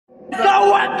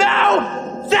what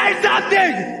now? Say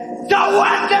something! So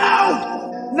what now?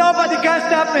 Nobody can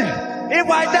stop me. If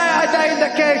I die in the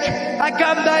cage. I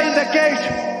come die in the cage.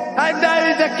 I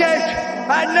die in the cage.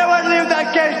 I never leave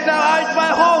that cage now. It's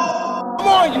my home. Come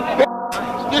on, you bitch.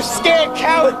 You're scared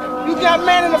coward. You not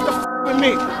man enough to with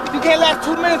me. You can't last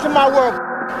 2 minutes in my world.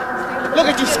 Look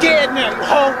at you scared now, you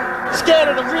hoe. Scared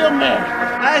of the real man.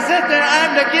 I sit there,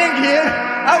 I'm the king here.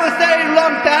 I will stay a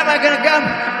long time. I'm gonna come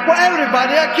for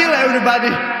everybody. I kill everybody.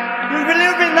 You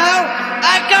believe me now?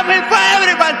 I come here for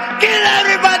everybody. Kill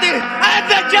everybody. I'm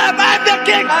the champ. I'm the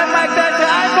king. I'm Mike Tyson.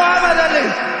 I'm Muhammad Ali.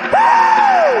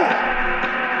 Woo!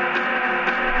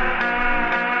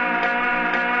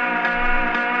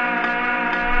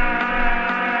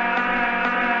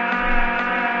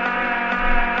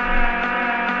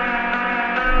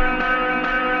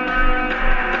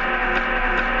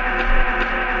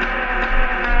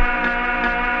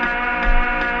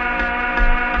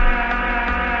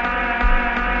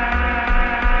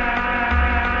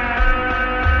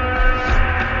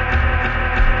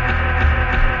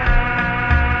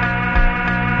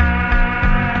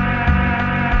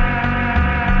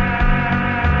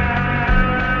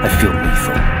 I feel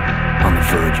lethal, on the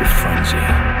verge of frenzy. I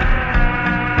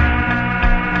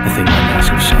think my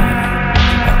mask of sanity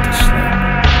is about to slip.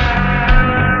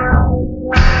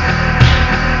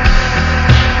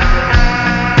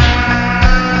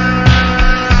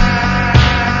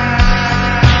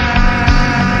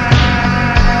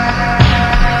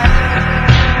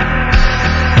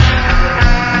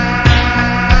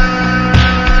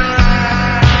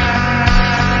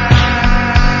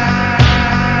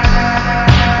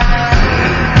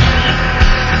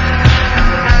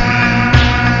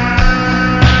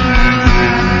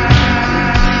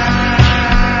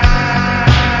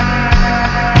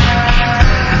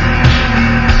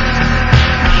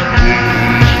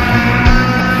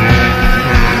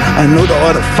 I know the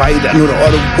art of fight, I know the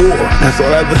art of war. That's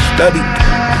all I ever studied.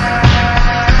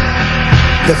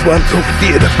 That's why I'm so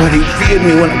feared. That's why they feared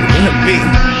me when I was gonna be.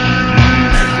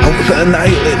 I was an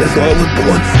annihilator, that's all I was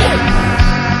born for.